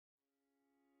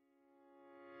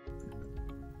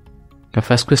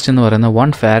First question എന്ന് പറയുന്നത്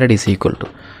 1 Farad is equal to,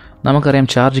 നമുക്കറിയാം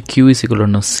charge Q is equal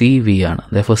to CV ആണ്.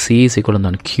 therefore C is equal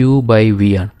to Q by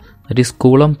V ആണ്. that is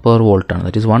coulomb per volt ആണ്.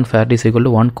 that is 1 Farad is equal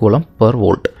to 1 coulomb per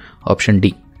volt. option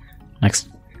D. next,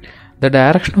 the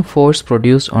direction of force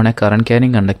produced on a current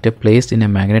carrying conductor placed in a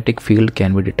magnetic field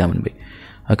can be determined by.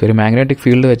 Okay, ഒരു magnetic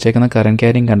field വെച്ചേക്കുന്ന current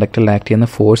carrying കണ്ടക്ടറിൽ act ചെയ്യുന്ന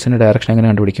ഫോഴ്സിൻ്റെ direction എങ്ങനെ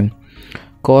കണ്ടുപിടിക്കും?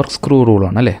 Cork screw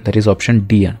റൂളാണ് അല്ലേ. That is option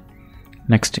D ആണ്.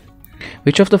 Next,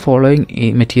 which of the following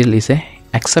material is A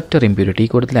acceptor impurity? ഈ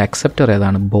കൂട്ടത്തിൽ acceptor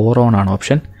ഏതാണ്? ബോറോൺ ആണ്.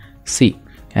 Option C.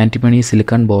 Antimony,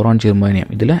 silicon, boron, germanium.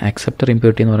 ഇതിൽ അക്സെപ്റ്റർ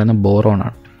ഇമ്പ്യൂരിറ്റി എന്ന് പറയുന്നത് ബോറോൺ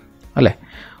ആണ് അല്ലേ.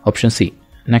 Option C.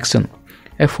 Next,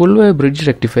 A full wave bridge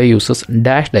rectify uses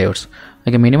dash diodes.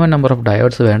 Okay, minimum number of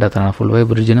diodes വേണ്ട എത്രയാണ്? ഫുൾ വേവ്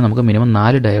ബ്രിഡ്ജിന് നമുക്ക് മിനിമം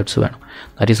 4 ഡയോഡ്സ് വേണം.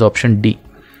 That is option D.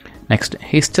 Next,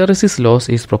 hysteresis loss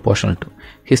is proportional to.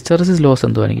 Hysteresis loss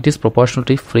എന്തുവാണ്? It is proportional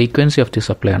to frequency of the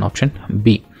supply ആണ്. Option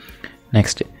B.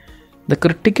 Next, the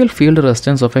critical field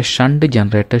resistance of A shunt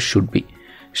generator should be.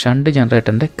 Shunt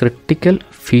ജനറേറ്ററിൻ്റെ critical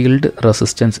field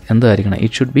resistance എന്തായിരിക്കണം?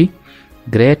 It should be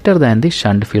greater than the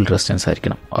shunt field resistance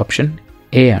ആയിരിക്കണം. Option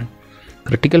A ആണ്.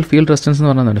 Critical field resistance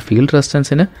എന്ന് പറഞ്ഞാൽ field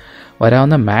റെസിസ്റ്റൻസിന്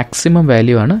വരാവുന്ന maximum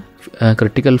value ആണ്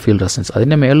critical field resistance.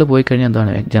 അതിൻ്റെ മേളിൽ പോയി കഴിഞ്ഞാൽ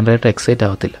എന്താണ്? ജനറേറ്റർ എക്സൈറ്റ്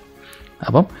ആവത്തില്ല.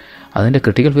 അപ്പം അതിൻ്റെ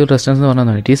ക്രിട്ടിക്കൽ ഫീൽഡ് റെസിസ്റ്റൻസ് എന്ന്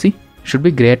പറഞ്ഞാൽ T C should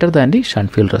be greater than the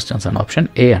shunt field resistance ആണ്. ഓപ്ഷൻ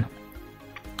എ ആണ്.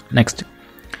 നെക്സ്റ്റ്,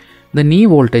 ദ നീ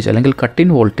വോൾട്ടേജ് അല്ലെങ്കിൽ cut in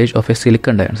voltage of A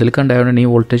silicon diode. Silicon ഡയോഡിൻ്റെ knee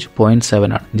voltage 0.7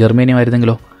 ആണ്. Germanium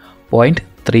ആയിരുന്നെങ്കിലോ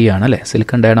 0.3 ആണ് അല്ലേ.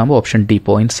 സിലിക്കൺ ഡയോഡ് ആകുമ്പോൾ option D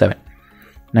 0.7.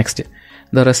 Next,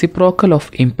 the reciprocal of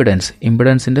impedance.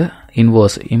 ഇംപിഡൻസിൻ്റെ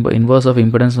inverse of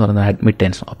impedance എന്ന് പറയുന്നത്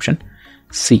admittance. Option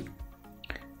C.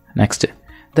 Next,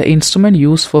 the instrument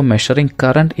used for measuring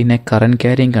current in a current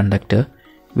carrying conductor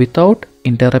without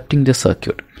interrupting the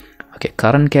circuit. Okay,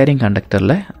 current carrying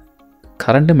കണ്ടക്ടറിലെ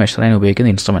current measure ചെയ്യാൻ ഉപയോഗിക്കുന്ന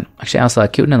instrument. പക്ഷേ ആ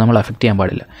സർക്യൂട്ടിനെ നമ്മൾ affect ചെയ്യാൻ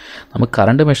പാടില്ല. നമുക്ക്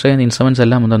കറണ്ട് മെഷർ ചെയ്യുന്ന ഇൻസ്ട്രുമെൻറ്റ്സ്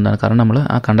എല്ലാം എന്താണ്? കാരണം നമ്മൾ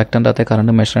ആ കണ്ടക്ടറിൻ്റെ അകത്തെ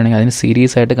കറണ്ട് മെഷർ ചെയ്യണമെങ്കിൽ അതിന്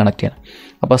സീരീസ് ആയിട്ട് കണക്ട് ചെയ്യണം.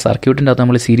 അപ്പോൾ ആ സർക്യൂട്ടിൻ്റെ അകത്ത്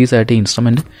നമ്മൾ സീരീസ് ആയിട്ട്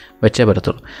ഇൻസ്ട്രുമെൻറ്റ് വെച്ചേ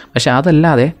പറ്റത്തുള്ളൂ. പക്ഷേ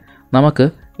അതല്ലാതെ നമുക്ക്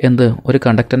ഒരു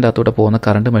കണ്ടക്ടറിൻ്റെ അകത്തൂടെ പോകുന്ന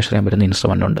കറണ്ട് മെഷർ ചെയ്യാൻ പറ്റുന്ന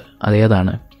ഇൻസ്ട്രുമെൻ്റ് ഉണ്ട്.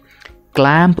 അതേതാണ്?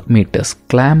 Clamp metres,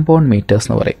 clamp on metres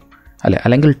എന്ന് പറയും അല്ലേ,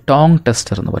 അല്ലെങ്കിൽ ടോങ്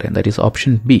ടെസ്റ്റർ എന്ന് പറയും. That is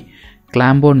option B,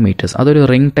 clamp on metres. അതൊരു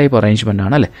റിംഗ് ടൈപ്പ് അറേഞ്ച്മെൻ്റ്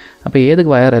ആണ് അല്ലേ. അപ്പോൾ ഏത്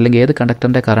വയർ അല്ലെങ്കിൽ ഏത്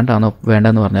കണ്ടക്ടറിൻ്റെ കറണ്ട് ആണോ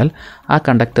വേണ്ടതെന്ന് പറഞ്ഞാൽ ആ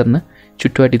കണ്ടക്ടറിന്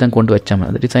ചുറ്റുമായിട്ട് ഇതം കൊണ്ടുവച്ചാൽ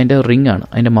മതി. ദാറ്റ് ഈസ് അതിൻ്റെ റിംഗ് ആണ്.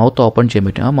 അതിൻ്റെ മൗത്ത് ഓപ്പൺ ചെയ്യാൻ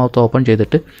പറ്റും. ആ മൗത്ത് ഓപ്പൺ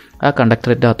ചെയ്തിട്ട് ആ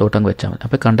കണ്ടക്ടറിൻ്റെ അകത്തോട്ടങ്ങ് വെച്ചാൽ മതി.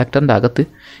 അപ്പോൾ കണ്ടക്ടറിൻ്റെ അകത്ത്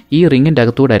ഈ റിങ്ങിൻ്റെ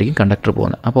അകത്തൂടെ ആയിരിക്കും കണ്ടക്ടർ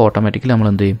പോകുന്നത്. അപ്പോൾ ഓട്ടോമാറ്റിക്കലി നമ്മൾ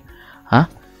എന്ത് ചെയ്യും? ആ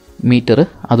മീറ്റർ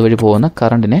അതുവഴി പോകുന്ന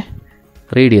കറണ്ടിനെ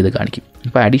റീഡ് ചെയ്ത് കാണിക്കും.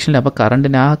 ഇപ്പോൾ അഡീഷണൽ അപ്പോൾ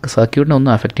കറണ്ടിനെ ആ സർക്യൂട്ടിനെ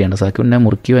ഒന്നും അഫക്റ്റ് ചെയ്യേണ്ട. സർക്യൂട്ടിനെ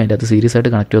മുറിക്കുകയോ അതിൻ്റെ അകത്ത് സീരിയസ്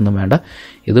ആയിട്ട് കണക്ട് ഒന്നും വേണ്ട.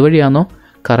 ഇതുവഴിയാണോ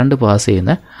കറണ്ട് പാസ്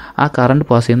ചെയ്യുന്നത്, ആ കറണ്ട്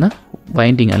പാസ് ചെയ്യുന്ന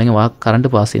വൈൻഡിങ് അല്ലെങ്കിൽ ആ കറണ്ട്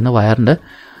പാസ് ചെയ്യുന്ന വയറിൻ്റെ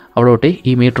അവിടോട്ട്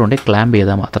ഈ മീറ്റർ കൊണ്ട് ക്ലാമ്പ്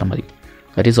ചെയ്താൽ മാത്രം മതി.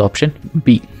 That is option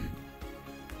B.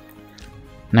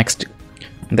 Next,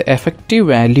 the effective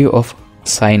value of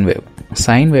sine wave.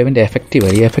 Sign വേവിൻ്റെ effective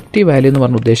value. Effective value എന്ന്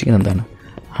പറഞ്ഞാൽ ഉദ്ദേശിക്കുന്നത് എന്താണ്?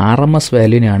 RMS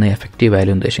വാല്യൂവിനാണ് എഫക്റ്റീവ്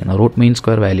വാല്യൂ ഉദ്ദേശിക്കുന്നത്. Root mean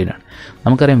square വാല്യൂവിനാണ്.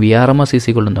 നമുക്കറിയാം VRMS ഈസ്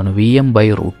ഈക്വൽ എന്താണ്?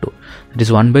 VM/√2. ദറ്റ്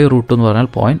ഈസ് 1/√2 എന്ന് പറഞ്ഞാൽ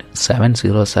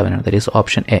 0.707 ആണ്. That is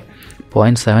option A,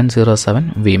 0.707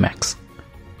 Vmax.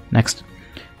 Next,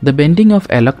 the bending of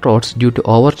electrodes due to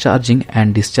over charging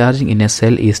and discharging in A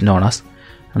cell is known as.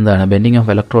 എന്താണ് bending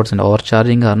of ഇലക്ട്രോഡ്സിൻ്റെ? Over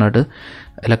charging കാരണമായിട്ട്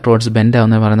electrodes bend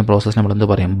ആവുന്ന പറയുന്ന process നമ്മൾ എന്ത്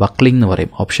പറയും? ബക്ലിംഗ് എന്ന്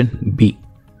പറയും. Option B.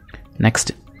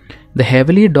 Next, the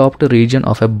heavily doped region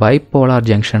of a bipolar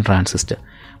junction transistor.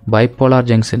 Bipolar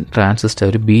junction transistor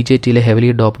ഒരു BJTയിലെ ഹെവിലി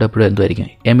ഡോപ്ഡ് എപ്പോഴും എന്തായിരിക്കും?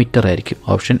 എമിറ്റർ ആയിരിക്കും.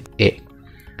 Option A.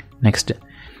 Next,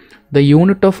 the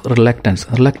unit of reluctance.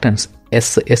 Reluctance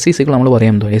S is equal നമ്മൾ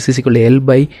പറയാൻ എന്തോ? എസ് ഈസിക്കൾ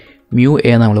L/μA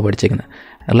എന്ന് നമ്മൾ പഠിച്ചേക്കുന്നത്.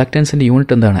 റിലക്റ്റൻസിൻ്റെ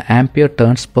unit എന്താണ്? ആംപിയർ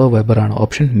ടേൺസ് പെർ വെബർ ആണ്.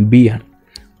 ഓപ്ഷൻ ബി ആണ്.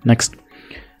 Next,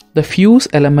 the fuse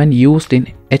element used in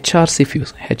HRC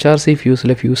fuse. HRC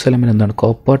ഫ്യൂസിലെ fuse element എന്താണ്?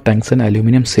 Copper, tungsten,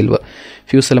 aluminium, silver.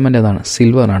 Fuse element ഏതാണ്?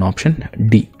 സിൽവർ ആണ്. Option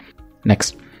D.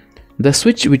 Next, the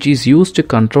switch which is use to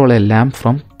control A lamp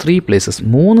from 3 places.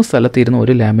 3 സ്ഥലത്തിരുന്ന്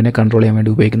ഒരു ലാമ്പിനെ control ചെയ്യാൻ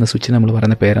വേണ്ടി ഉപയോഗിക്കുന്ന switch നമ്മൾ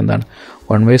പറയുന്ന പേരെന്താണ്?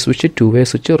 1-way switch, 2-way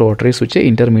switch, rotary switch,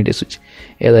 intermediate switch.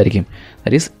 ഏതായിരിക്കും?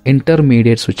 ദാറ്റ് ഈസ്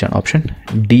ഇൻ്റർമീഡിയറ്റ് സ്വിച്ച് ആണ്. ഓപ്ഷൻ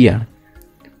ഡി ആണ്.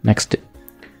 Next,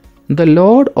 the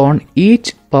load on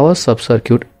each power sub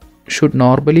circuit should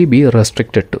normally B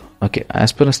restricted to. Okay,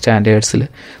 as per സ്റ്റാൻഡേർഡ്സിൽ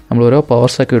നമ്മൾ ഓരോ power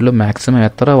സർക്യൂട്ടിലും maximum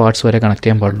എത്ര watts വരെ connect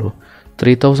ചെയ്യാൻ പാടുള്ളൂ?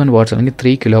 3000 വാട്ട്സ് അല്ലെങ്കിൽ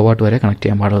 3 kW വരെ കണക്ട്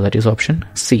ചെയ്യാൻ പാടുള്ളൂ. That is option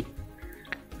C.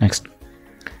 Next,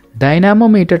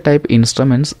 dynamometer type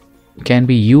instruments can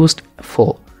be used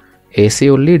for AC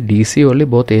only, DC only,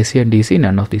 both AC and DC,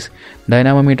 none of these.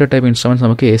 Dynamometer type instruments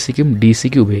നമുക്ക് ACക്കും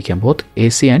DCക്കും ഉപയോഗിക്കാം. Both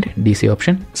AC and DC.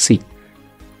 Option C.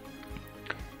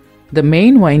 The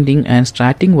main winding and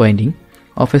starting winding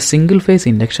of a single phase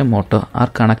induction motor are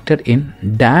connected in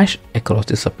dash across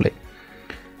the supply.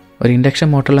 ഒരു induction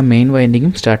മോട്ടറിലെ main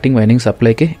വൈൻഡിങ്ങും starting വൈൻഡിങ്ങും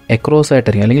സപ്ലൈക്ക് across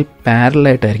ആയിട്ടായിരിക്കും അല്ലെങ്കിൽ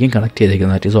പാരലായിട്ടായിരിക്കും connect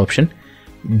ചെയ്തിരിക്കുന്നത്. That is option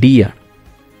D ആണ്.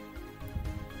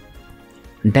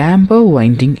 Damper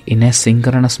winding in A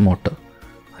synchronous motor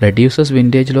reduces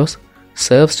windage loss,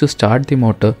 serves to start the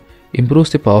motor,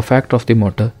 improves the power factor of the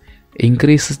motor,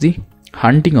 increases the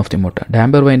hunting of the motor.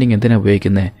 Damper winding എന്തിനാണ്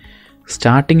ഉപയോഗിക്കുന്നത്?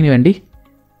 സ്റ്റാർട്ടിങ്ങിന് വേണ്ടി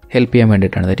help ചെയ്യാൻ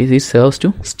വേണ്ടിയിട്ടാണ്. That is serves to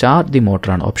start the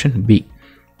മോട്ടറാണ്. Option B.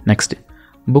 Next,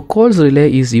 ബുക്കോൾസ് relay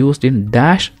is used in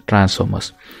dash transformers.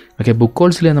 Okay,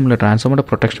 ബുക്കോൾസ് relay നമ്മൾ ട്രാൻസ്ഫോമറുടെ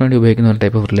പ്രൊട്ടക്ഷന് വേണ്ടി ഉപയോഗിക്കുന്ന ഒരു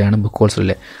type of relay ആണ് ബുക്കോൾസ്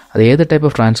റിലേ. അത് ഏത് ടൈപ്പ്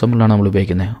ഓഫ് ട്രാൻസ്ഫോമറിലാണ് നമ്മൾ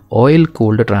ഉപയോഗിക്കുന്നത്? Oil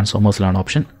cooled ട്രാൻസ്ഫോമേഴ്സിലാണ്.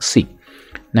 Option C.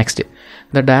 Next,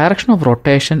 the direction of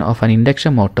rotation of an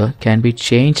induction motor can be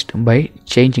changed by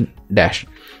changing dash.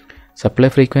 Supply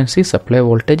frequency, supply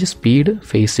voltage, speed,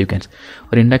 phase sequence.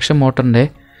 ഒരു induction മോട്ടറിൻ്റെ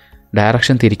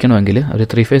direction തിരിക്കണമെങ്കിൽ, ഒരു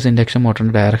 3 phase induction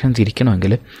മോട്ടറിൻ്റെ direction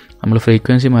തിരിക്കണമെങ്കിൽ നമ്മൾ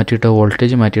frequency മാറ്റിയിട്ടോ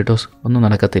voltage മാറ്റിയിട്ടോ ഒന്നും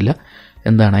നടക്കത്തില്ല.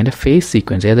 എന്താണ് അതിൻ്റെ phase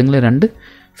sequence? ഏതെങ്കിലും 2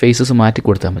 faces മാറ്റി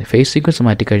കൊടുത്താൽ മതി. ഫേസ് സീക്വൻസ്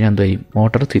മാറ്റിക്കഴിഞ്ഞാൽ എന്ത് ചെയ്യും?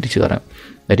 മോട്ടർ തിരിച്ചു കറങ്ങും.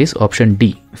 That is option D,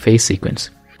 phase sequence.